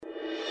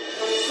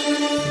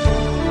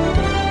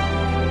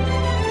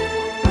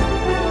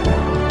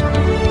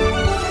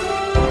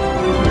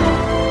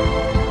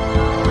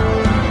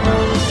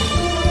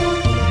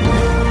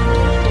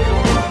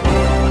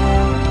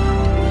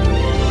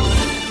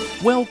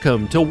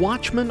Welcome to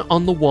Watchman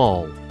on the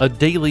Wall, a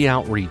daily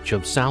outreach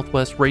of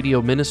Southwest Radio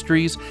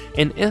Ministries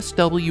and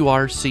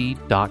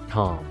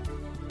SWRC.com.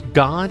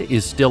 God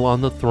is still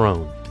on the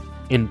throne,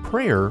 and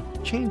prayer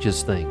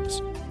changes things.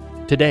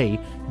 Today,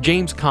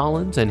 James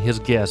Collins and his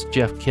guest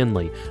Jeff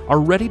Kinley are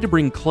ready to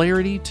bring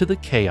clarity to the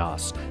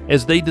chaos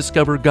as they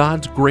discover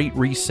God's great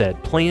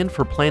reset plan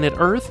for planet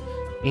Earth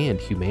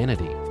and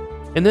humanity.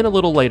 And then a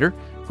little later,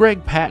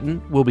 Greg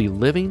Patton will be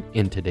living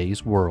in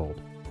today's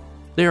world.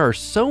 There are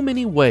so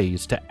many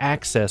ways to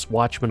access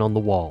Watchman on the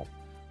Wall.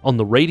 On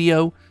the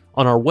radio,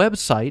 on our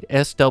website,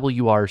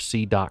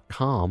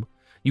 swrc.com.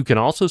 You can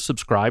also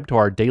subscribe to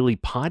our daily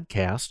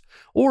podcast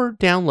or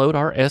download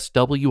our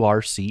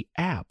SWRC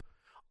app.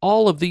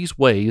 All of these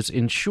ways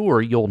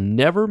ensure you'll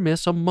never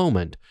miss a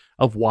moment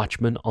of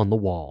Watchman on the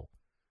Wall.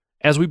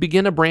 As we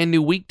begin a brand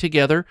new week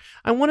together,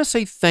 I want to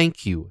say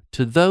thank you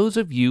to those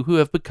of you who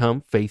have become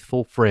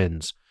faithful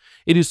friends.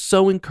 It is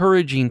so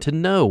encouraging to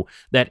know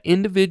that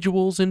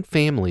individuals and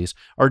families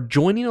are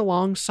joining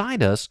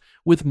alongside us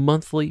with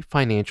monthly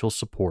financial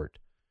support.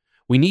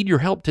 We need your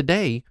help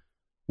today.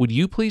 Would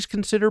you please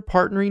consider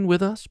partnering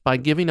with us by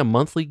giving a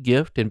monthly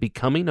gift and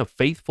becoming a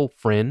faithful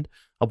friend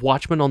of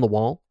Watchman on the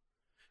Wall?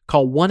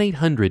 Call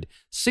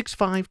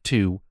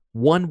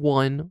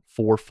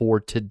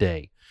 1-800-652-1144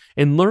 today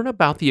and learn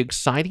about the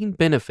exciting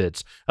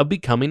benefits of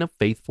becoming a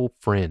faithful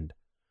friend.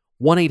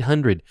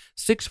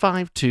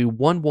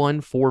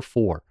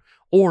 1-800-652-1144,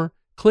 or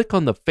click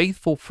on the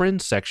Faithful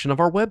Friends section of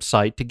our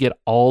website to get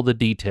all the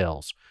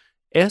details.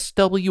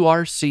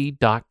 swrc.com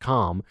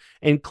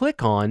and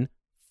click on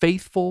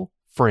Faithful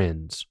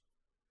Friends.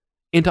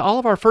 And to all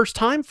of our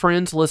first-time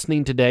friends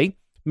listening today,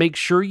 make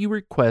sure you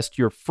request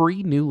your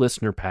free new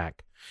listener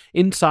pack.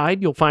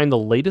 Inside, you'll find the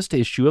latest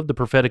issue of the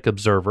Prophetic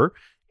Observer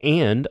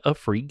and a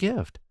free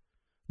gift.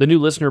 The new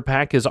listener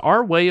pack is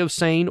our way of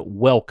saying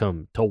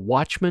welcome to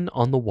Watchman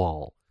on the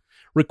Wall.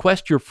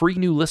 Request your free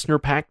new listener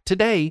pack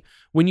today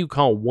when you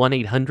call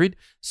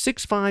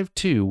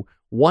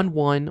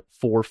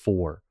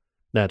 1-800-652-1144.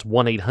 That's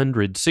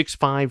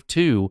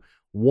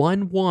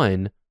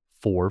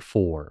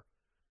 1-800-652-1144.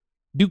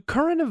 Do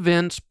current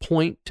events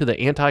point to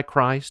the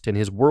Antichrist and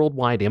his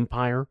worldwide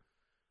empire?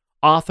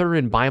 Author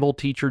and Bible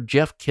teacher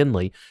Jeff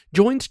Kinley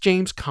joins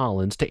James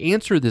Collins to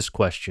answer this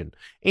question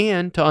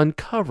and to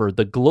uncover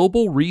the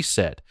global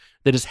reset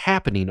that is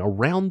happening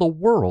around the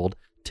world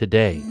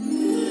today.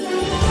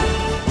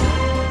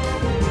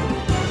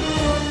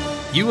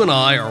 You and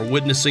I are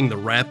witnessing the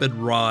rapid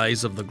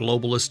rise of the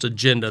globalist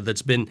agenda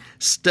that's been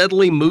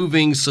steadily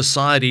moving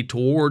society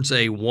towards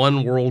a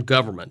one-world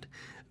government.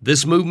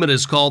 This movement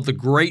is called the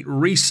Great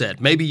Reset.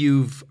 Maybe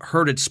you've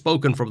heard it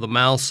spoken from the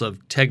mouths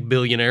of tech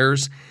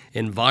billionaires,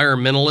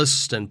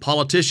 environmentalists, and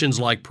politicians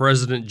like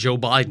President Joe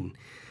Biden.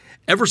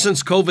 Ever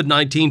since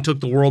COVID-19 took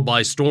the world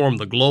by storm,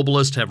 the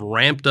globalists have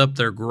ramped up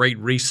their Great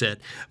Reset.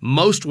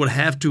 Most would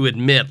have to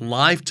admit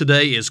life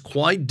today is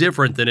quite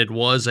different than it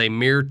was a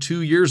mere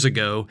 2 years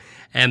ago,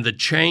 and the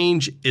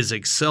change is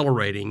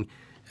accelerating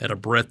at a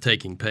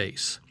breathtaking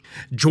pace.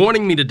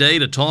 Joining me today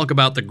to talk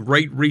about the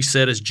Great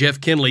Reset is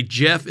Jeff Kinley.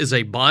 Jeff is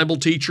a Bible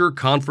teacher,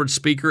 conference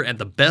speaker, and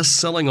the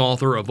best-selling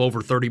author of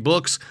over 30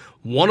 books.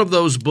 One of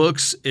those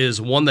books is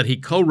one that he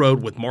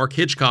co-wrote with Mark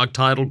Hitchcock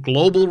titled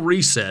Global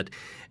Reset.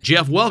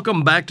 Jeff,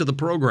 welcome back to the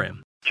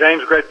program.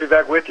 James, great to be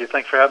back with you.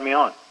 Thanks for having me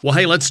on. Well,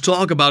 hey, let's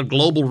talk about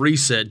Global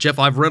Reset. Jeff,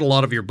 I've read a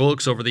lot of your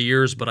books over the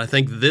years, but I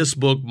think this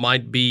book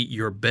might be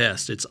your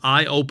best. It's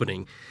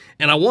eye-opening.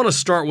 And I want to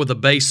start with the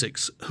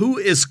basics. Who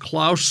is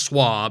Klaus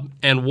Schwab,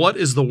 and what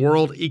is the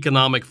World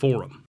Economic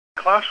Forum?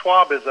 Klaus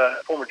Schwab is a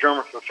former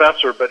German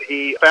professor, but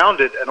he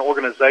founded an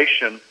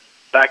organization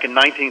back in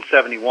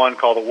 1971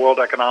 called the World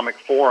Economic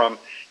Forum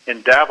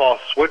in Davos,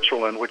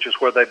 Switzerland, which is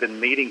where they've been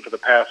meeting for the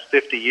past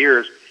 50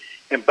 years.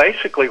 And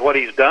basically what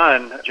he's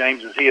done,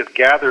 James, is he has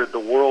gathered the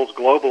world's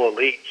global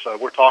elites.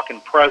 We're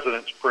talking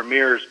presidents,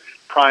 premiers,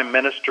 prime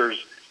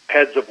ministers,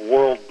 heads of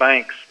world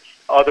banks,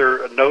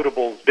 other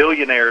notable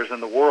billionaires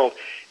in the world,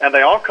 and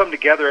they all come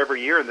together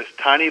every year in this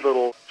tiny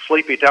little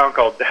sleepy town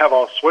called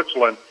Davos,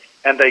 Switzerland,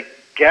 and they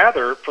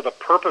gather for the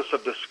purpose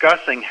of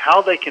discussing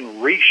how they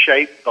can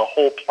reshape the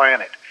whole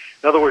planet.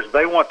 In other words,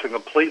 they want to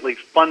completely,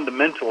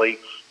 fundamentally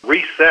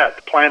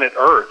reset planet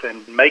Earth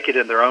and make it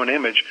in their own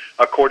image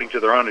according to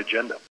their own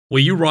agenda.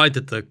 Well, you write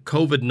that the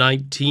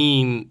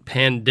COVID-19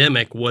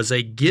 pandemic was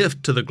a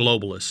gift to the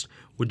globalists.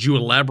 Would you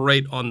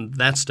elaborate on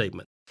that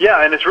statement?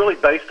 Yeah, and it's really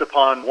based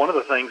upon one of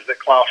the things that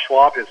Klaus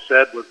Schwab has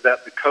said was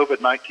that the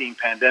COVID-19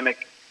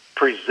 pandemic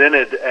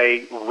presented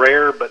a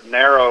rare but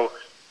narrow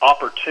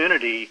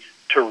opportunity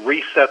to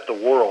reset the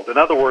world. In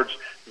other words,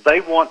 they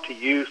want to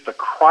use the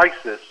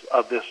crisis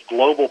of this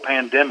global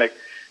pandemic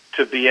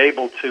to be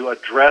able to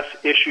address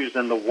issues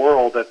in the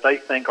world that they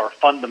think are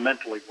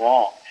fundamentally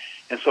wrong.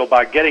 And so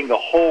by getting the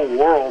whole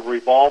world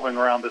revolving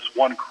around this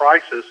one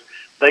crisis,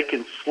 they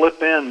can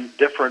slip in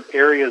different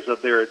areas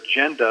of their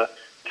agenda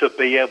to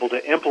be able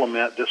to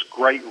implement this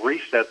great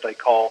reset they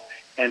call,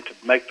 and to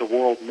make the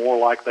world more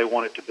like they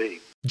want it to be.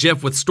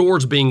 Jeff, with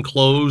stores being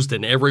closed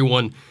and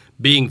everyone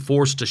being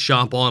forced to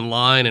shop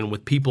online and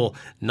with people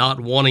not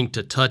wanting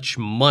to touch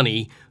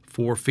money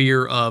for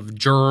fear of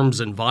germs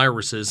and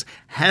viruses,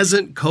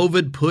 hasn't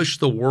COVID pushed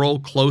the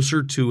world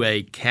closer to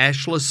a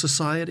cashless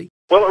society?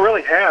 Well, it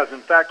really has. In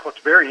fact,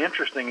 what's very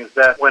interesting is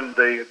that when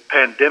the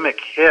pandemic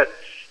hit,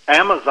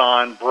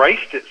 Amazon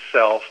braced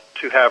itself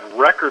to have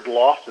record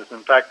losses. In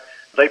fact,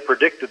 they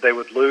predicted they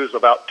would lose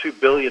about $2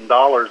 billion,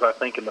 I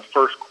think, in the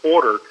first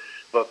quarter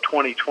of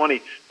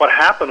 2020. What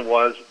happened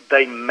was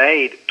they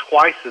made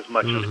twice as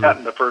much as that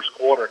in the first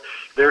quarter.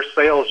 Their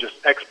sales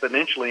just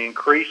exponentially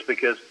increased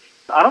because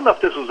I don't know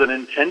if this was an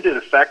intended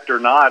effect or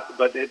not,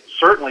 but it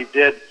certainly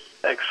did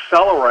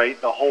accelerate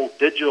the whole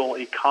digital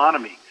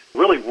economy,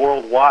 really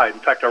worldwide. In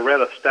fact, I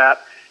read a stat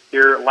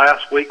here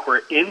last week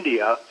where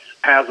India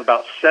has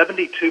about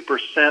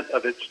 72%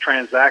 of its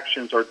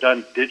transactions are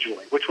done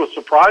digitally, which was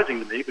surprising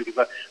to me because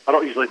I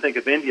don't usually think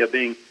of India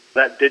being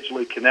that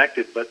digitally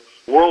connected. But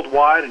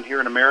worldwide and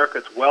here in America,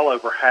 it's well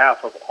over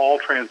half of all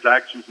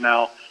transactions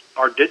now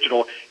are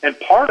digital. And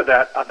part of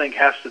that, I think,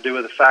 has to do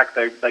with the fact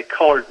they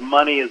colored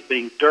money as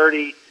being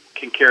dirty,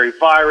 can carry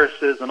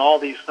viruses and all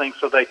these things.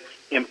 So they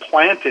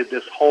implanted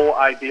this whole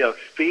idea of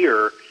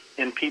fear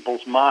in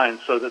people's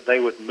minds so that they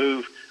would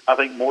move, I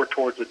think, more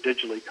towards a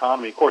digital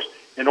economy. Of course,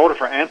 in order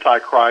for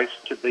Antichrist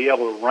to be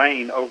able to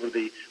reign over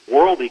the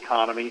world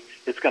economy,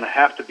 it's going to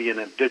have to be in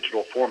a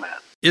digital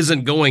format.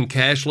 Isn't going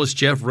cashless,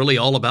 Jeff, really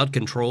all about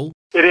control?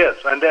 It is,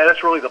 and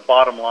that's really the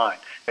bottom line.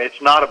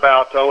 It's not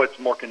about, it's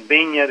more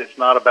convenient. It's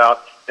not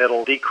about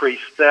it'll decrease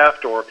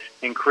theft or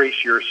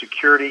increase your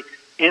security.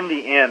 In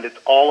the end, it's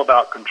all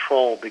about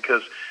control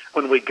because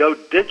when we go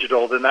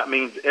digital, then that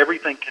means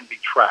everything can be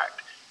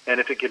tracked. And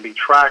if it can be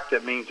tracked,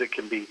 that means it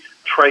can be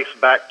traced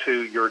back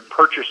to your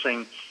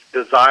purchasing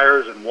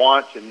desires and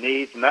wants and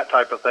needs and that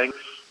type of thing.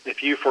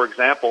 If you, for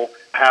example,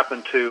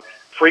 happen to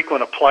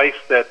frequent a place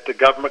that the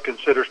government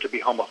considers to be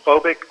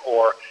homophobic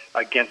or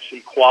against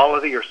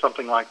equality or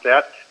something like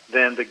that,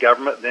 then the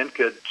government then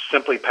could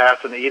simply pass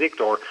an edict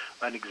or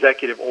an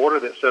executive order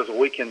that says, well,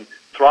 we can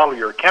throttle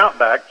your account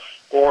back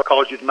or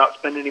cause you to not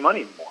spend any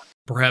money anymore.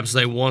 Perhaps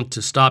they want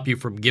to stop you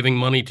from giving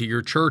money to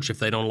your church if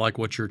they don't like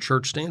what your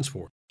church stands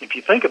for. If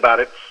you think about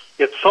it,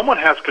 if someone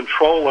has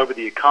control over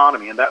the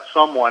economy and that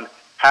someone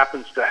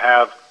happens to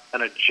have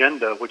an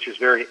agenda which is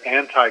very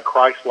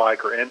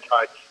anti-Christ-like or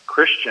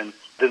anti-Christian,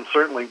 then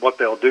certainly what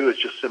they'll do is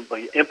just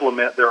simply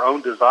implement their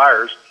own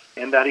desires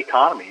in that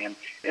economy. And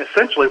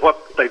essentially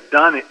what they've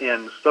done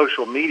in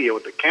social media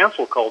with the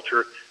cancel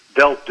culture,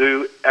 they'll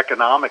do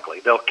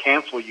economically. They'll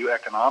cancel you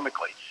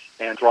economically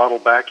and throttle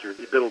back your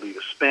ability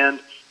to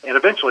spend. And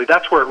eventually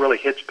that's where it really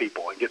hits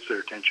people and gets their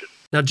attention.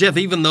 Now, Jeff,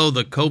 even though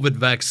the COVID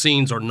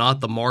vaccines are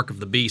not the mark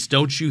of the beast,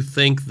 don't you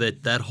think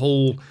that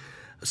whole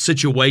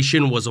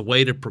situation was a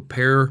way to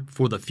prepare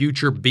for the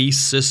future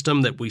beast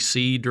system that we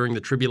see during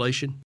the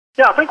tribulation?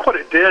 Yeah, I think what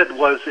it did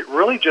was it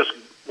really just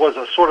was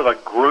a sort of a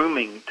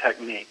grooming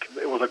technique.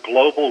 It was a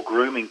global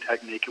grooming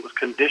technique. It was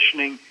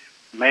conditioning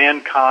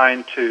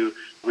mankind to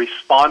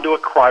respond to a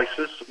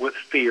crisis with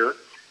fear.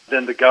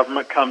 Then the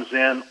government comes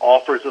in,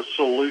 offers a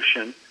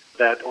solution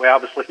that we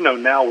obviously know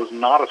now was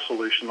not a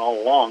solution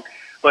all along,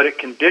 but it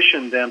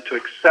conditioned them to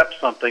accept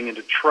something and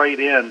to trade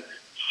in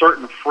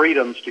certain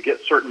freedoms to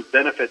get certain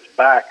benefits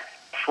back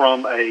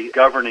from a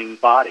governing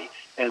body.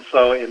 And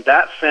so in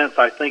that sense,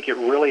 I think it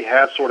really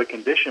has sort of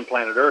conditioned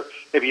planet Earth.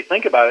 If you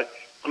think about it,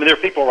 I mean, there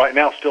are people right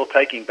now still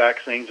taking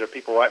vaccines. There are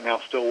people right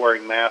now still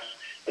wearing masks.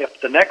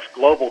 If the next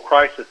global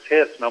crisis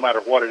hits, no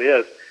matter what it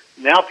is,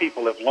 now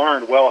people have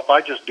learned, well, if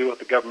I just do what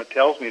the government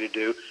tells me to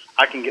do,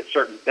 I can get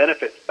certain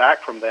benefits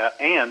back from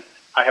that, and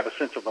I have a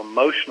sense of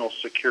emotional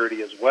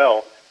security as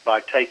well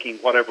by taking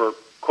whatever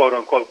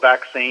quote-unquote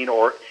vaccine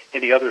or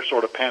any other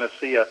sort of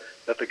panacea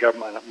that the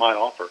government might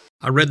offer.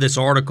 I read this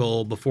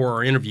article before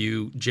our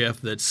interview,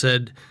 Jeff, that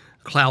said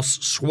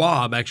Klaus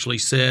Schwab actually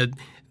said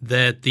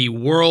that the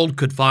world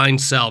could find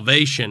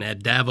salvation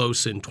at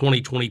Davos in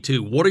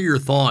 2022. What are your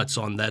thoughts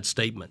on that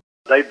statement?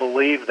 They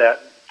believe that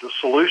the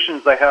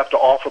solutions they have to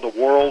offer the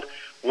world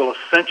will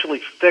essentially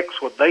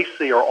fix what they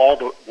see are all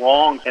the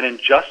wrongs and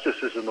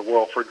injustices in the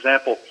world. For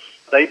example,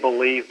 they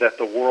believe that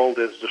the world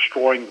is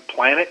destroying the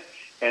planet,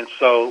 and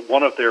so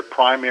one of their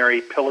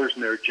primary pillars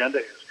in their agenda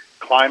is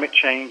climate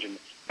change and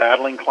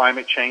battling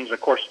climate change. And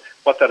of course,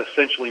 what that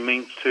essentially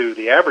means to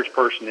the average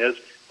person is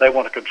they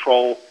want to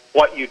control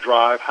what you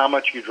drive, how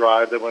much you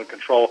drive. They want to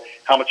control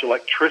how much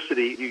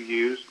electricity you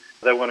use.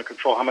 They want to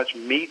control how much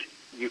meat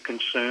you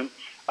consume.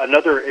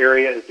 Another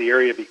area is the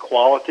area of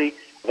equality.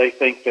 They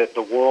think that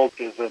the world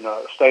is in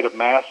a state of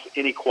mass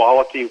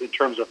inequality in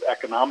terms of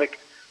economic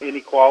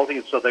inequality,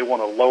 and so they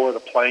want to lower the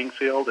playing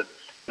field and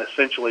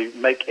essentially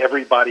make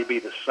everybody be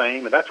the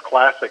same. And that's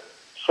classic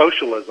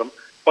socialism.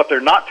 What they're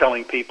not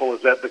telling people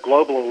is that the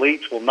global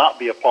elites will not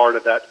be a part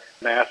of that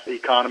mass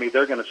economy.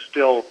 They're going to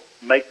still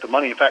make the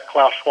money. In fact,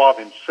 Klaus Schwab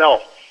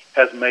himself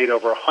has made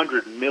over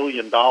 $100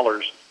 million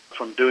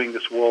from doing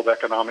this World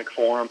Economic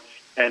Forum.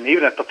 And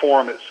even at the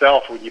forum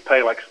itself, when you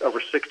pay like over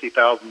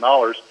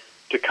 $60,000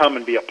 to come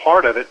and be a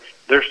part of it,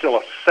 there's still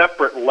a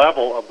separate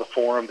level of the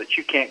forum that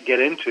you can't get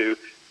into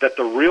that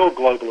the real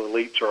global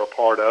elites are a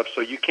part of.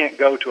 So you can't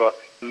go to a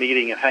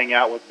meeting and hang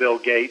out with Bill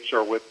Gates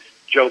or with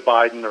Joe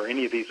Biden or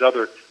any of these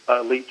other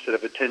elites that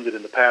have attended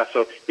in the past.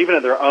 So even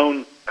in their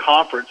own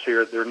conference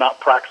here, they're not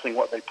practicing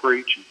what they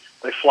preach. And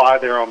they fly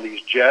there on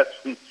these jets,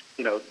 and,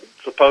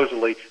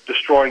 supposedly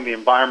destroying the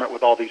environment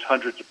with all these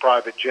hundreds of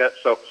private jets.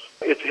 So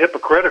it's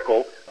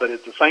hypocritical, but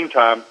at the same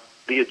time,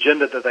 the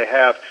agenda that they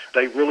have,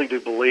 they really do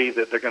believe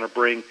that they're going to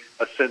bring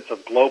a sense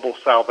of global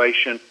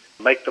salvation,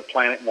 make the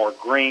planet more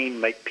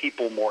green, make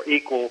people more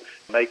equal,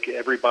 make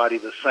everybody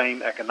the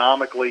same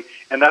economically,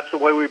 and that's the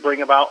way we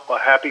bring about a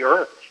happy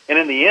earth. And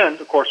in the end,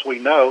 of course, we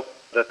know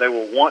that they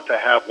will want to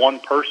have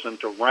one person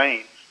to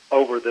reign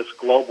over this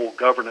global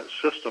governance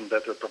system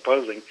that they're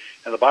proposing,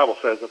 and the Bible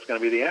says it's going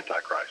to be the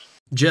Antichrist.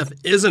 Jeff,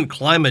 isn't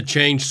climate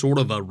change sort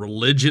of a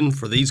religion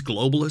for these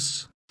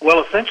globalists?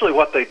 Well, essentially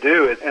what they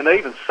do, is, and they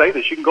even say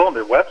this, you can go on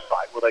their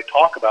website where they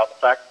talk about the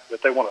fact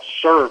that they want to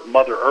serve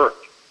Mother Earth.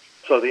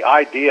 So the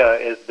idea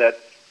is that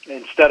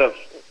instead of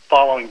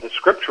following the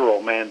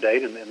scriptural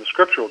mandate and the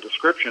scriptural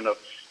description of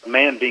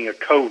man being a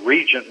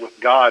co-regent with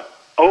God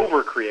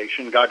over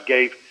creation, God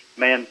gave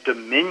man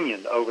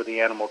dominion over the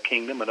animal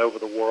kingdom and over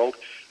the world.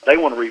 They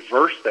want to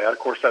reverse that. Of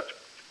course,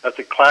 that's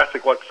a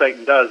classic what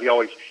Satan does. He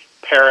always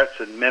parrots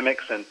and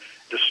mimics and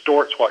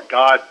distorts what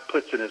God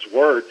puts in His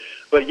Word.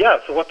 But yeah,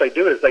 so what they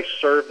do is they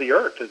serve the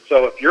earth. And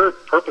so if your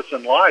purpose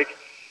in life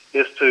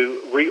is to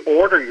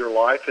reorder your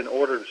life in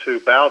order to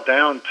bow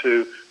down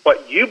to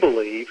what you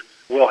believe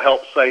will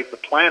help save the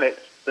planet,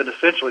 then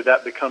essentially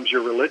that becomes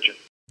your religion.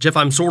 Jeff,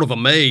 I'm sort of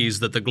amazed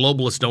that the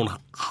globalists don't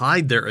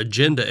hide their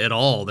agenda at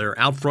all. They're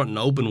out front and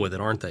open with it,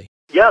 aren't they?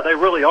 Yeah, they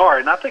really are.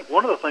 And I think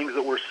one of the things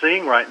that we're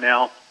seeing right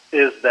now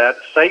is that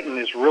Satan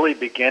is really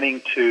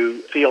beginning to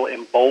feel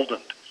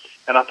emboldened.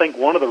 And I think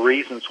one of the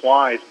reasons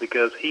why is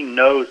because he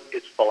knows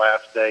it's the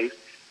last days.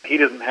 He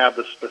doesn't have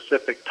the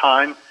specific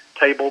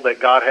timetable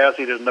that God has.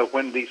 He doesn't know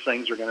when these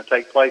things are going to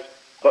take place.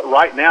 But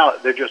right now,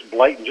 they're just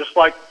blatant. Just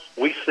like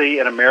we see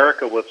in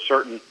America with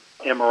certain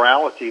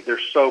immorality, they're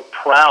so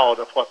proud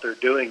of what they're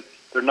doing,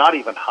 they're not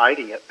even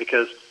hiding it,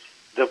 because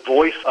the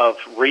voice of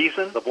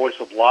reason, the voice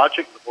of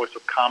logic, the voice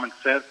of common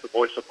sense, the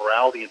voice of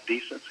morality and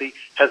decency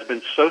has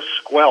been so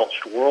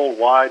squelched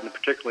worldwide, and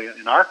particularly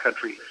in our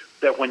country,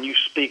 that when you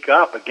speak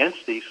up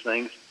against these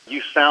things,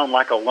 you sound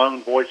like a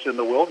lone voice in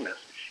the wilderness.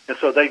 And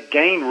so they've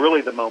gained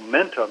really the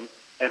momentum,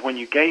 and when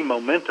you gain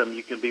momentum,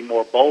 you can be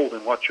more bold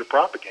in what you're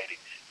propagating.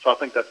 So I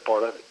think that's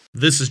part of it.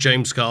 This is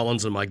James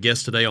Collins, and my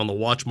guest today on The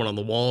Watchman on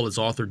the Wall is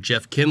author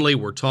Jeff Kinley.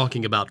 We're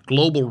talking about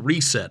Global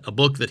Reset, a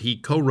book that he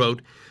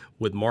co-wrote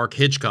with Mark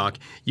Hitchcock.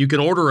 You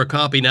can order a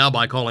copy now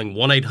by calling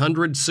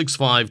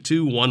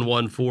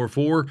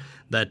 1-800-652-1144.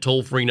 That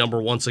toll-free number,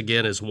 once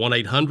again, is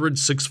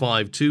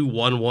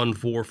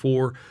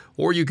 1-800-652-1144,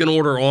 or you can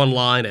order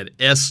online at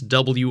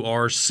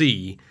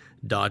swrc.com.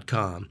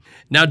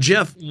 Now,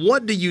 Jeff,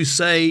 what do you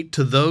say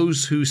to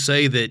those who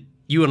say that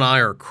you and I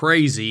are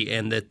crazy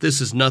and that this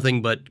is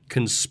nothing but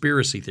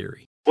conspiracy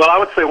theory? Well, I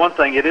would say one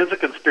thing, it is a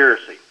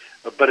conspiracy,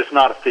 but it's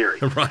not a theory.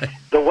 Right.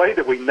 The way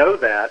that we know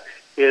that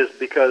is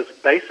because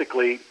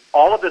basically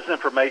all of this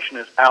information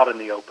is out in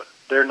the open.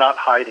 They're not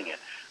hiding it.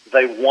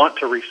 They want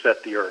to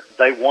reset the earth.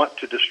 They want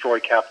to destroy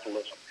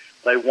capitalism.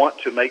 They want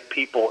to make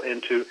people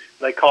into,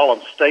 they call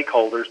them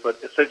stakeholders, but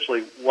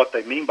essentially what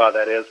they mean by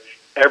that is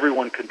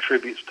everyone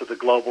contributes to the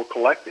global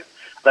collective.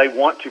 They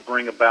want to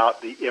bring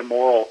about the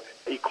immoral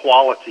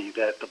equality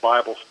that the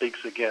Bible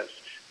speaks against.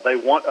 They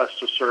want us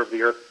to serve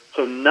the earth.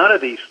 So none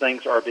of these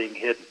things are being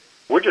hidden.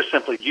 We're just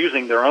simply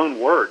using their own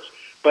words.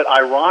 But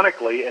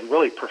ironically and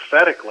really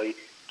prophetically,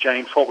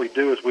 James, what we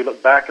do is we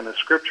look back in the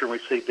Scripture and we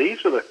see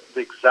these are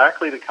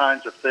exactly the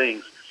kinds of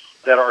things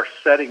that are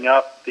setting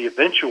up the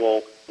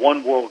eventual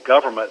one world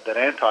government that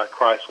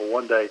Antichrist will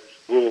one day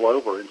rule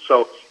over. And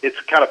so it's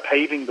kind of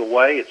paving the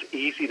way. It's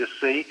easy to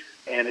see,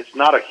 and it's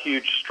not a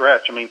huge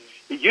stretch. I mean,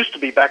 it used to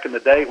be back in the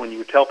day when you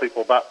would tell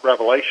people about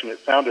Revelation, it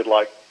sounded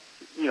like,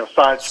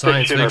 science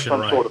fiction or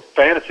some sort of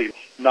fantasy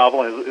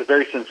novel, and it's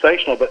very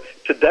sensational. But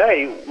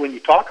today, when you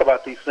talk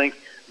about these things,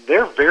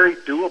 they're very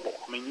doable.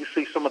 I mean, you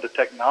see some of the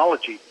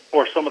technology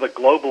or some of the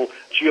global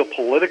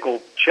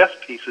geopolitical chess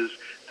pieces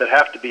that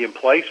have to be in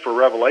place for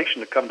Revelation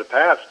to come to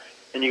pass,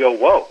 and you go,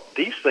 whoa,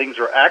 these things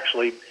are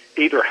actually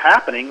either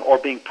happening or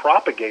being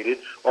propagated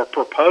or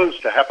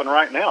proposed to happen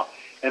right now.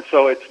 And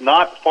so it's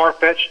not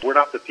far-fetched. We're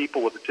not the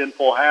people with the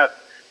tinfoil hat.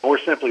 We're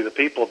simply the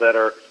people that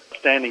are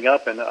standing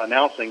up and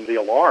announcing the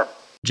alarm.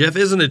 Jeff,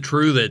 isn't it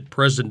true that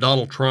President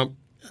Donald Trump,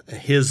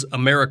 his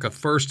America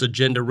First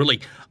agenda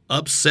really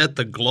upset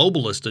the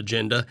globalist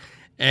agenda,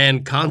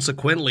 and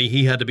consequently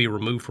he had to be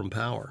removed from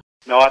power?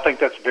 No, I think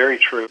that's very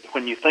true.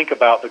 When you think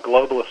about the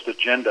globalist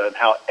agenda and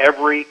how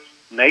every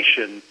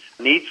nation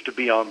needs to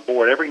be on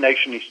board, every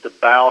nation needs to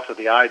bow to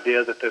the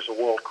idea that there's a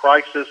world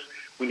crisis.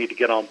 We need to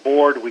get on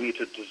board. We need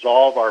to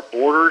dissolve our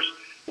borders.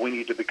 We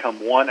need to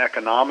become one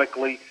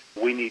economically.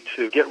 We need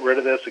to get rid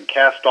of this and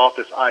cast off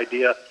this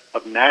idea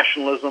of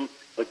nationalism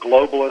The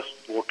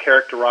globalists will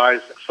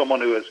characterize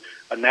someone who is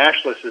a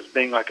nationalist as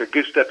being like a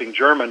goose-stepping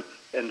German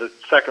in the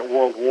Second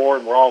World War,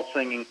 and we're all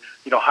singing,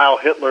 Heil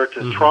Hitler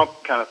to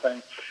Trump kind of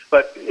thing.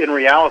 But in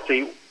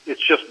reality,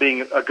 it's just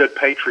being a good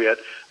patriot.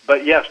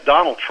 But yes,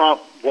 Donald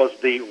Trump was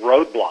the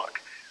roadblock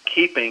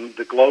keeping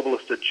the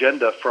globalist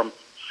agenda from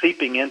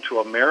seeping into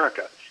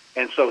America.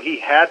 And so he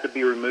had to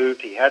be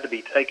removed. He had to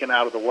be taken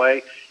out of the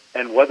way.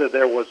 And whether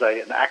there was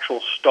an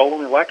actual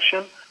stolen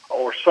election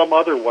or some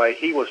other way,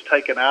 he was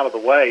taken out of the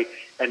way.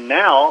 And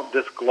now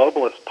this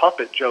globalist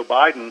puppet, Joe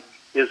Biden,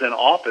 is in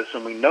office,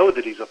 and we know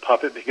that he's a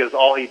puppet because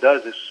all he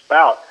does is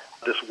spout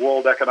this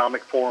World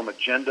Economic Forum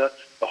agenda.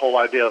 The whole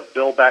idea of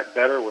Build Back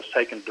Better was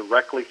taken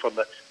directly from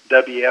the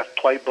WEF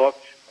playbook.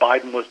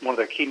 Biden was one of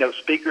their keynote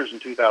speakers in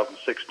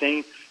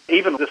 2016.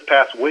 Even this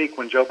past week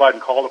when Joe Biden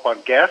called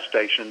upon gas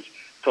stations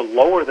to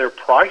lower their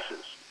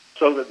prices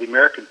so that the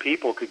American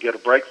people could get a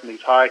break from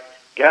these high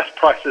gas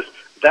prices,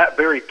 that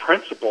very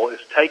principle is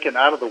taken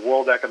out of the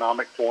World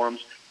Economic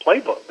Forum's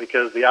playbook,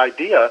 because the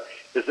idea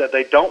is that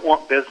they don't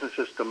want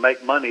businesses to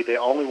make money. They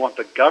only want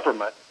the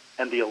government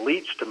and the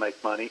elites to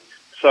make money.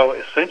 So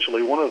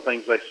essentially, one of the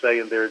things they say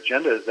in their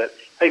agenda is that,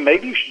 hey,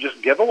 maybe you should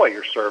just give away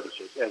your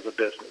services as a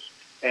business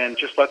and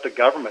just let the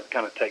government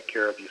kind of take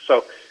care of you.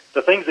 So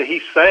the things that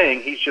he's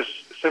saying, he's just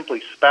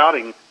simply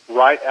spouting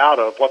right out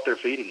of what they're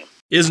feeding him.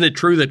 Isn't it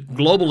true that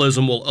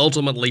globalism will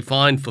ultimately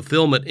find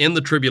fulfillment in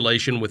the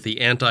tribulation with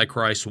the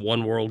Antichrist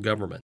one world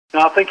government?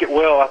 No, I think it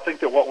will. I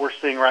think that what we're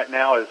seeing right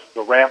now is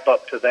the ramp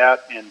up to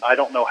that, and I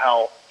don't know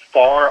how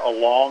far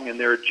along in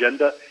their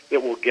agenda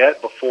it will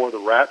get before the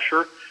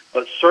rapture,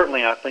 but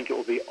certainly I think it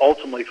will be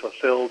ultimately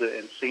fulfilled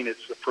and seen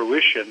its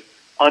fruition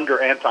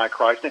under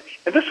Antichrist.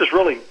 And this is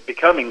really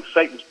becoming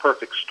Satan's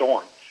perfect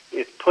storm.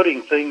 It's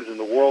putting things in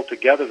the world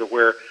together to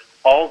where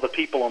all the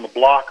people on the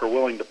block are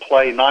willing to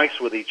play nice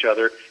with each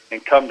other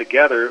and come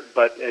together.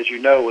 But as you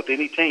know, with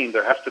any team,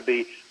 there has to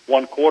be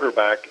one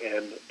quarterback,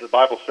 and the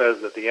Bible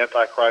says that the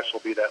Antichrist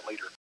will be that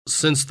leader.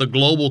 Since the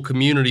global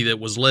community that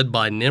was led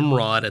by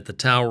Nimrod at the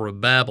Tower of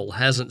Babel,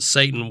 hasn't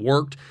Satan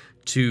worked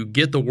to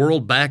get the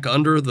world back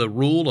under the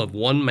rule of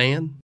one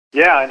man?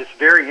 Yeah, and it's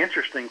very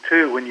interesting,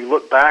 too, when you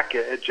look back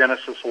at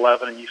Genesis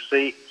 11 and you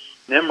see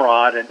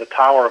Nimrod and the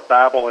Tower of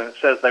Babel, and it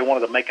says they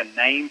wanted to make a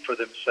name for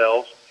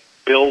themselves,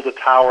 build a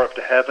tower up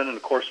to heaven. And,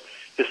 of course,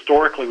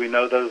 historically we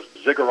know those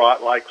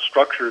ziggurat-like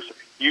structures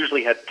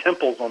usually had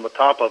temples on the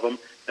top of them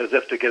as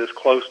if to get as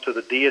close to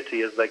the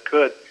deity as they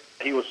could.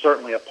 He was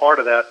certainly a part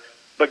of that.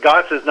 But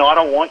God says, no, I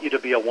don't want you to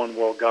be a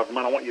one-world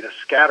government. I want you to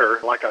scatter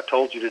like I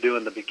told you to do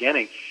in the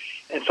beginning.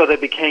 And so they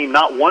became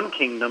not one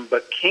kingdom,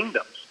 but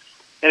kingdoms.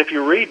 And if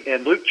you read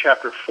in Luke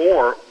chapter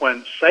 4,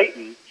 when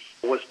Satan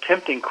was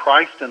tempting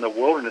Christ in the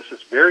wilderness,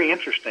 it's very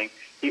interesting.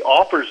 He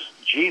offers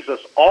Jesus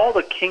all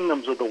the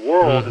kingdoms of the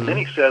world, and then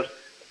he says,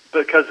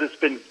 because it's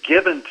been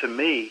given to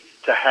me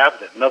to have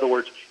them. In other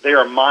words, they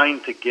are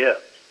mine to give.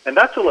 And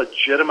that's a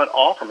legitimate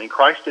offer. I mean,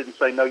 Christ didn't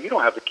say, no, you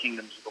don't have the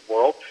kingdoms of the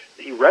world.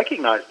 He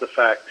recognized the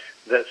fact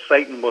that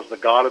Satan was the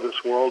god of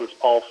this world, as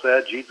Paul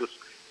said. Jesus,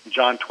 in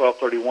John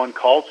 12:31,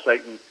 called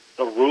Satan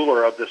the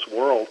ruler of this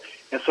world.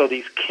 And so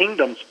these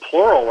kingdoms,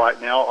 plural right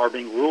now, are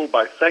being ruled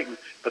by Satan.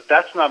 But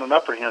that's not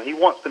enough for him. He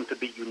wants them to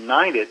be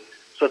united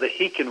so that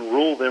he can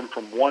rule them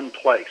from one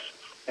place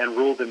and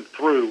rule them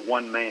through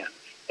one man.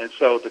 And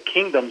so the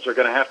kingdoms are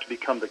going to have to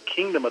become the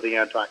kingdom of the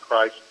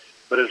Antichrist.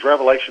 But as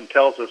Revelation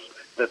tells us,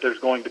 that there's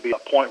going to be a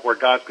point where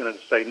God's going to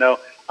say, no,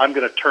 I'm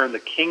going to turn the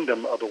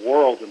kingdom of the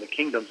world and the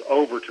kingdoms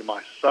over to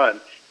my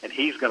son, and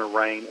he's going to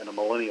reign in a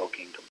millennial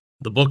kingdom.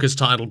 The book is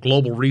titled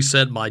Global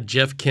Reset by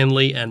Jeff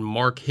Kinley and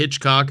Mark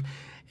Hitchcock,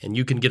 and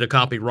you can get a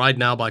copy right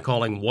now by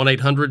calling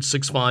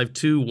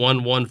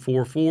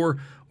 1-800-652-1144,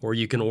 or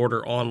you can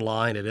order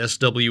online at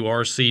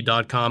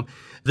swrc.com.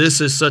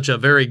 This is such a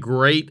very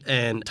great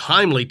and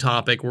timely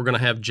topic. We're going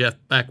to have Jeff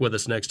back with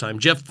us next time.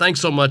 Jeff, thanks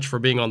so much for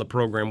being on the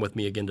program with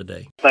me again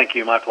today. Thank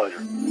you. My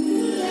pleasure.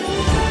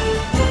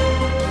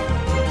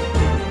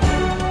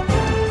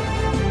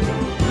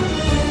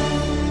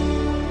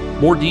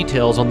 More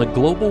details on the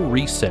Global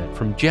Reset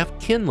from Jeff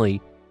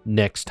Kinley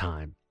next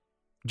time.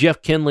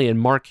 Jeff Kinley and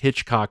Mark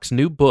Hitchcock's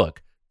new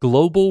book,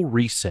 Global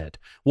Reset,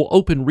 will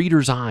open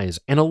readers' eyes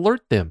and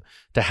alert them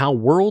to how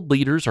world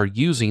leaders are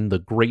using the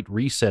Great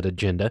Reset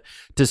agenda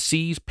to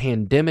seize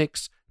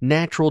pandemics,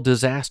 natural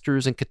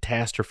disasters and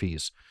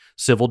catastrophes,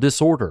 civil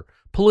disorder,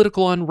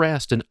 political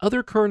unrest, and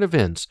other current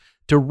events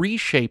to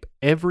reshape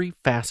every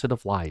facet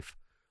of life,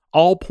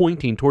 all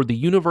pointing toward the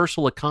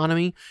universal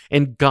economy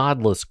and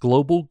godless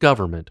global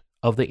government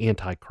of the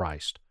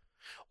Antichrist.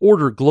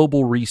 Order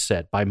Global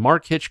Reset by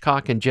Mark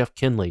Hitchcock and Jeff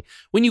Kinley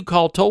when you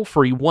call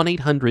toll-free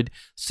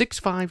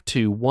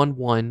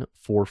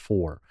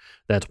 1-800-652-1144.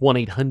 That's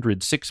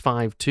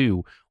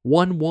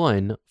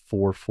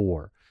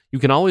 1-800-652-1144. You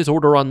can always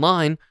order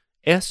online,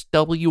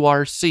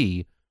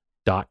 swrc.com.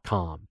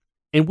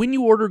 And when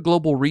you order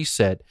Global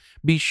Reset,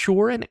 be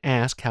sure and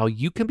ask how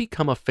you can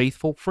become a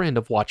faithful friend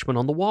of Watchmen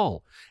on the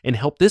Wall and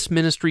help this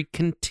ministry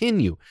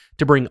continue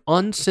to bring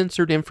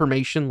uncensored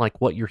information like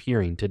what you're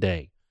hearing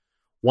today.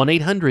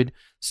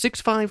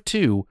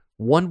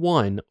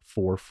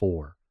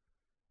 1-800-652-1144.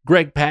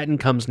 Greg Patton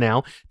comes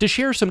now to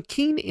share some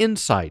keen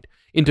insight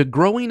into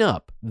growing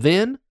up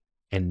then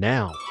and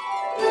now.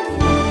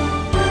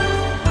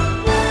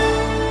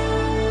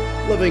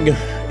 Living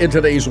in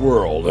today's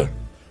world,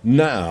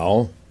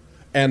 now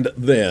and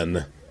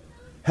then.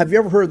 Have you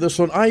ever heard this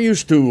one? I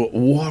used to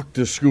walk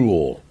to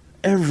school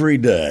every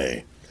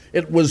day.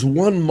 It was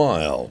 1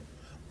 mile,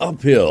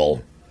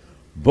 uphill,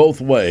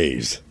 both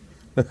ways.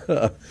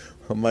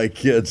 My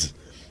kids,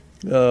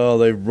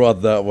 they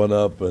brought that one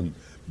up.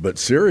 But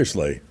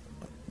seriously,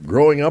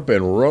 growing up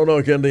in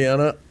Roanoke,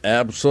 Indiana,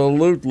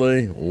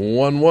 absolutely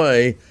one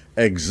way,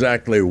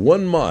 exactly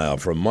 1 mile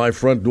from my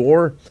front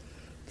door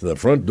to the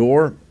front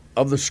door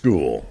of the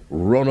school,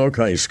 Roanoke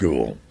High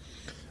School.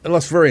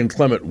 Unless very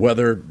inclement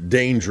weather,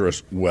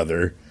 dangerous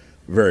weather,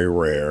 very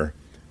rare,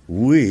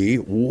 we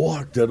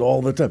walked it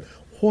all the time.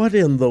 What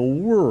in the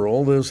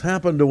world has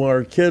happened to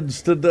our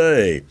kids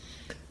today?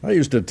 I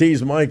used to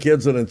tease my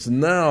kids, and it's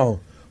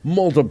now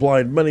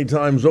multiplied many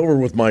times over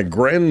with my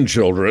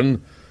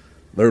grandchildren.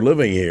 They're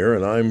living here,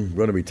 and I'm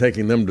going to be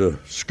taking them to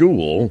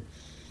school.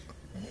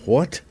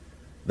 What?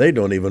 They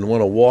don't even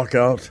want to walk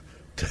out.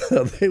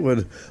 They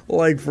would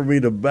like for me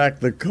to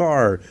back the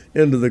car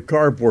into the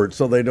carport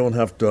so they don't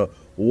have to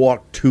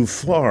walk too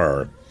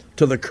far.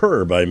 To the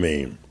curb, I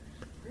mean.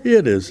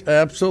 It is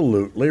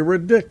absolutely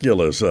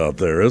ridiculous out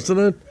there, isn't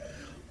it?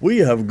 We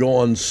have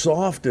gone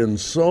soft in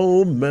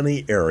so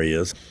many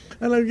areas.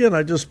 And again,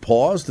 I just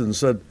paused and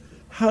said,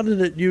 how did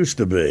it used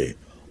to be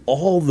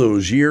all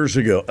those years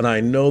ago? And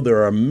I know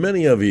there are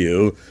many of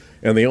you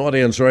in the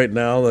audience right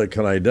now that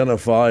can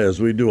identify as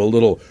we do a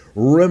little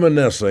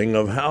reminiscing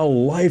of how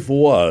life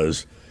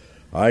was.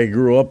 I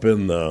grew up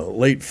in the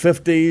late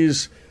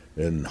 50s,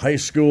 in high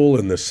school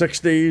in the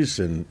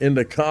 60s, and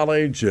into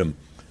college, and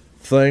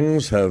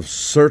things have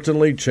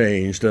certainly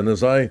changed. And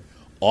as I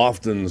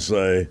often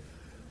say,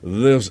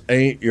 this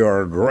ain't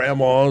your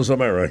grandma's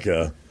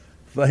America.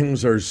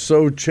 Things are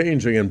so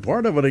changing, and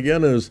part of it,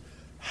 again, is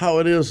how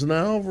it is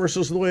now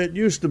versus the way it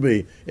used to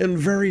be, in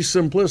very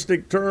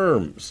simplistic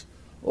terms.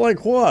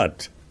 Like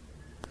what?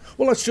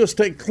 Well, let's just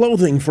take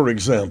clothing, for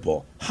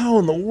example. How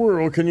in the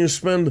world can you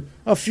spend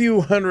a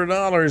few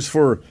 $100s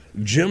for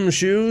gym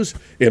shoes?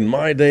 In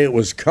my day, it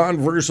was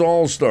Converse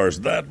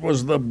All-Stars. That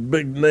was the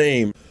big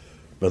name.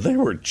 But they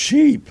were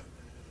cheap.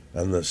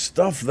 And the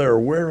stuff they're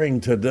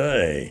wearing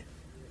today.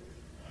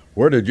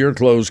 Where did your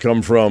clothes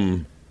come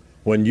from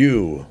when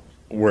you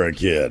were a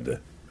kid?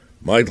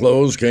 My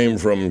clothes came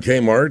from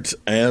Kmart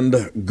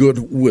and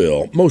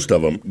Goodwill. Most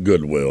of them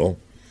Goodwill.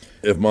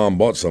 If Mom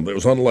bought something, it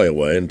was on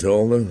layaway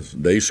until the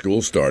day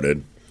school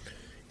started.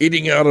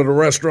 Eating out at a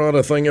restaurant,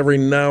 a thing every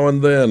now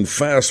and then.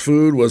 Fast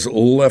food was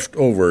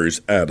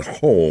leftovers at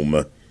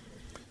home.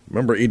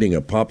 Remember eating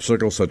a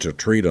popsicle, such a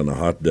treat on a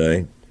hot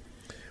day?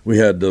 We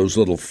had those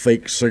little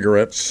fake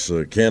cigarettes,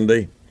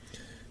 candy.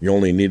 You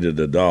only needed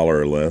 $1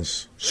 or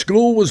less.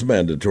 School was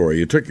mandatory.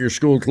 You took your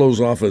school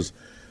clothes off as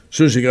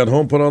soon as you got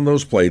home, put on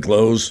those play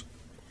clothes.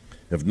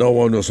 If no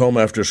one was home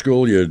after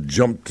school, you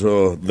jumped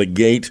to the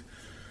gate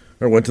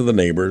or went to the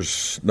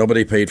neighbors.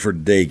 Nobody paid for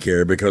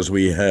daycare because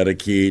we had a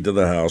key to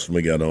the house when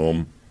we got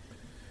home.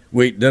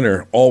 We ate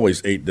dinner,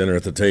 always ate dinner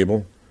at the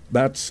table.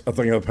 That's a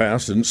thing of the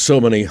past in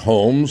so many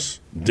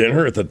homes.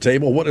 Dinner at the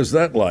table, what is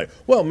that like?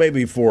 Well,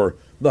 maybe for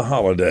the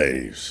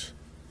holidays.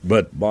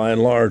 But by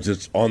and large,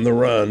 it's on the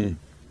run.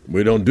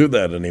 We don't do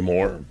that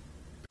anymore.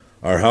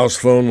 Our house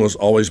phone was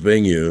always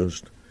being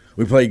used.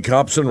 We played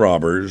cops and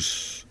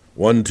robbers.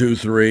 1, 2,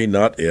 3,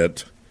 not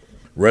it.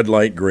 Red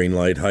light, green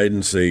light, hide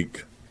and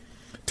seek.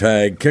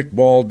 Tag,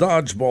 kickball,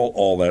 dodgeball,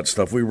 all that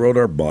stuff. We rode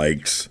our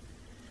bikes.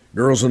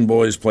 Girls and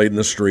boys played in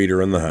the street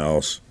or in the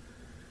house.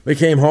 We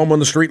came home when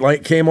the street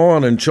light came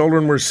on and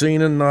children were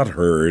seen and not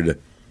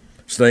heard.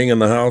 Staying in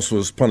the house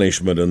was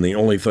punishment, and the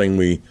only thing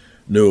we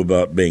knew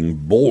about being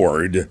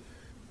bored.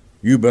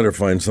 You better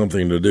find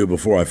something to do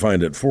before I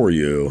find it for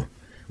you.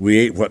 We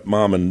ate what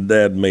Mom and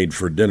Dad made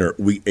for dinner.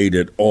 We ate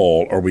it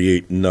all, or we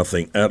ate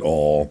nothing at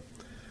all.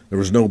 There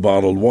was no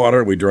bottled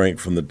water. We drank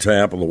from the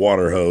tap of the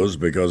water hose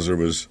because there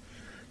was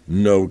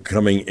no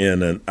coming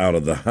in and out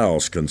of the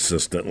house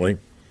consistently.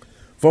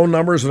 Phone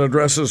numbers and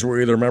addresses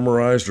were either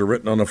memorized or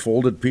written on a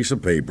folded piece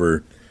of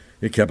paper.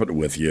 You kept it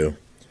with you.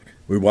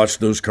 We watched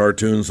those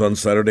cartoons on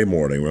Saturday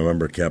morning.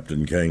 Remember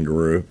Captain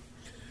Kangaroo?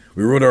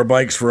 We rode our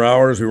bikes for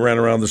hours. We ran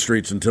around the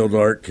streets until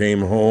dark,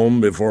 came home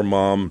before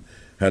Mom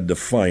had to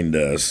find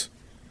us.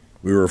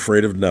 We were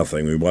afraid of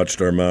nothing. We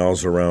watched our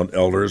mouths around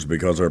elders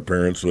because our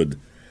parents would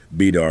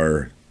beat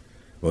our,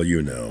 well,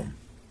 you know.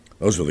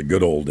 Those were the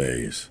good old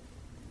days.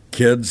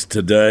 Kids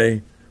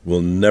today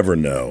will never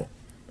know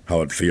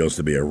how it feels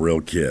to be a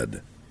real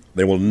kid.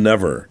 They will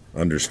never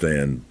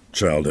understand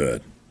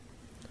childhood.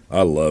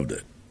 I loved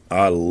it.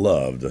 I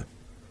loved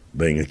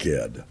being a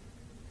kid.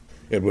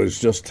 It was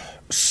just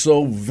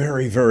so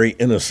very, very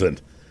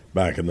innocent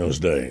back in those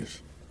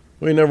days.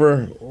 We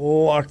never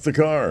locked the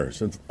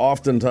cars and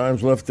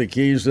oftentimes left the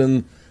keys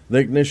in the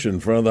ignition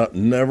front of that.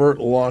 Never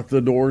locked the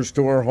doors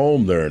to our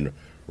home there in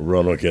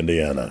Roanoke,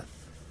 Indiana.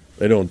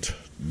 They don't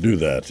do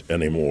that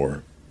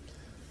anymore.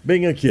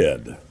 Being a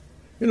kid.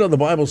 You know, the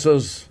Bible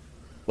says,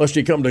 lest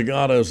ye come to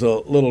God as a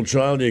little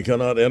child, ye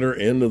cannot enter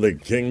into the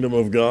kingdom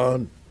of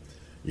God.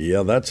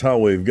 Yeah, that's how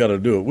we've got to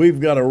do it. We've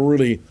got to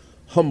really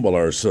humble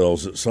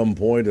ourselves at some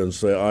point and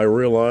say, I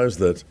realize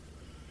that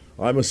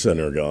I'm a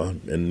sinner,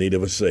 God, in need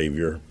of a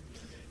Savior.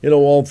 You know,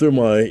 all through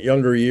my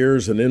younger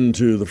years and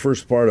into the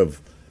first part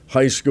of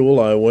high school,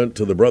 I went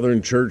to the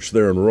Brethren Church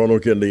there in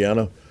Roanoke,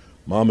 Indiana.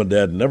 Mom and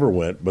Dad never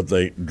went, but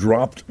they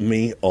dropped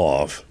me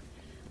off.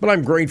 But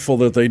I'm grateful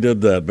that they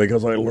did that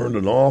because I learned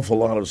an awful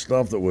lot of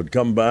stuff that would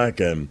come back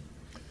and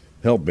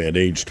help me at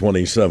age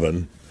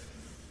 27.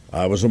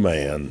 I was a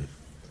man,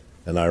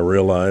 and I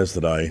realized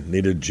that I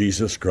needed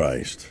Jesus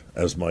Christ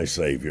as my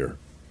Savior.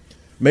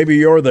 Maybe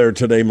you're there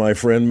today, my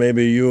friend.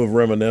 Maybe you have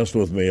reminisced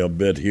with me a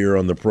bit here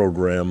on the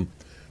program,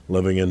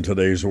 living in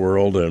today's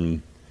world,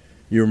 and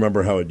you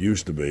remember how it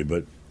used to be,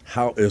 but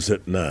how is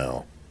it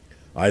now?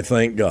 I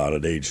thank God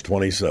at age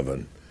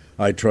 27,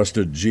 I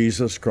trusted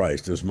Jesus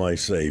Christ as my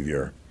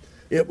Savior.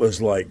 It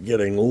was like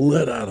getting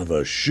let out of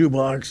a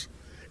shoebox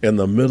in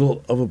the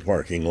middle of a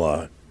parking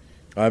lot.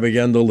 I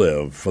began to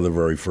live for the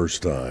very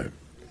first time.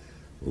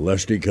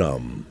 Lest ye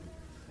come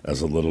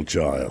as a little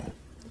child.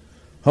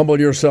 Humble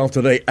yourself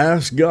today.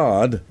 Ask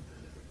God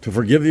to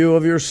forgive you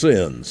of your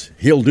sins.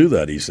 He'll do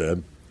that, he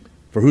said.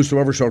 For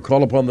whosoever shall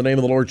call upon the name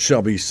of the Lord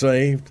shall be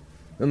saved.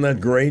 Isn't that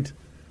great?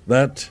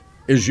 That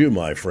is you,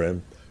 my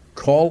friend.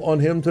 Call on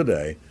him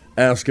today.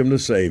 Ask him to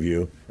save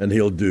you, and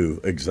he'll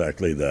do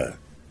exactly that.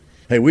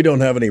 Hey, we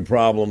don't have any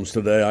problems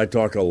today. I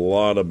talk a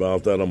lot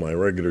about that on my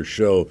regular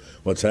show,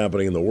 what's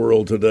happening in the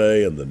world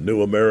today and the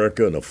new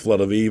America and a flood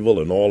of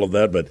evil and all of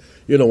that. But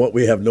you know what?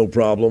 We have no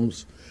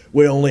problems.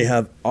 We only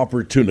have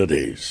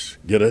opportunities.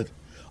 Get it?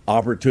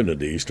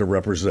 Opportunities to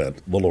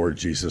represent the Lord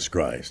Jesus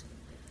Christ.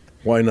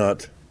 Why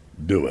not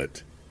do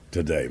it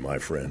today, my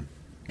friend?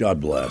 God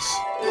bless.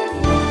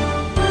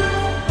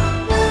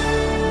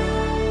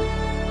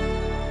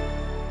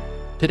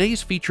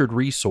 Today's featured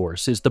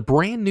resource is the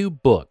brand new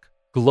book,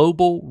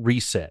 Global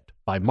Reset,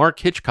 by Mark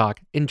Hitchcock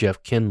and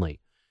Jeff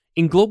Kinley.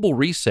 In Global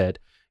Reset,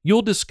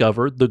 you'll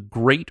discover the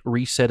Great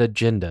Reset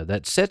agenda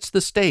that sets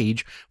the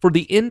stage for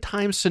the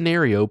end-time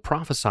scenario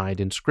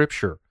prophesied in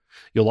Scripture.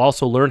 You'll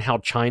also learn how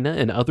China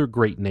and other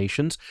great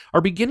nations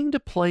are beginning to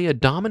play a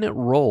dominant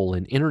role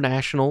in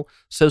international,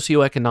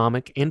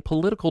 socioeconomic, and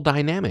political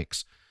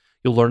dynamics.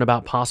 You'll learn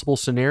about possible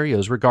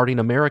scenarios regarding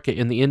America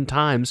in the end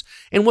times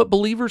and what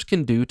believers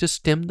can do to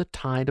stem the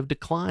tide of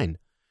decline.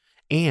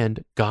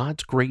 And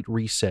God's Great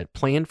Reset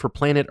planned for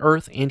planet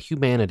Earth and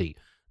humanity,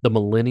 the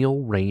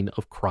millennial reign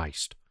of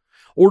Christ.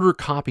 Order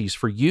copies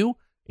for you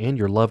and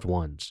your loved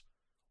ones.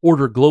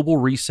 Order Global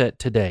Reset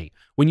today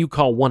when you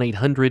call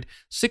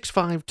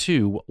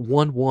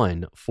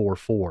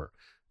 1-800-652-1144.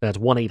 That's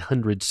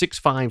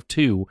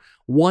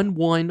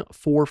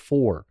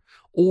 1-800-652-1144.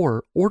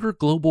 Or order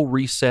Global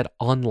Reset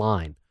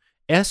online,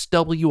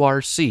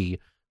 swrc.com.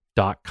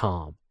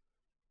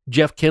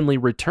 Jeff Kinley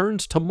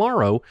returns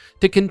tomorrow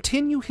to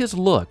continue his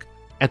look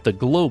at the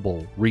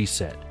Global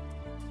Reset.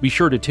 Be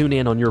sure to tune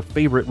in on your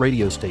favorite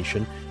radio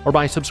station or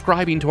by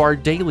subscribing to our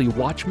daily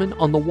Watchman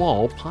on the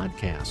Wall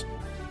podcast.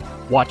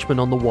 Watchman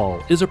on the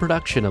Wall is a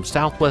production of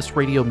Southwest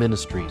Radio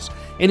Ministries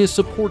and is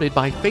supported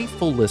by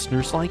faithful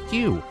listeners like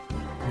you.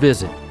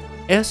 Visit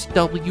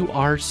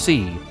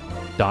swrc.com.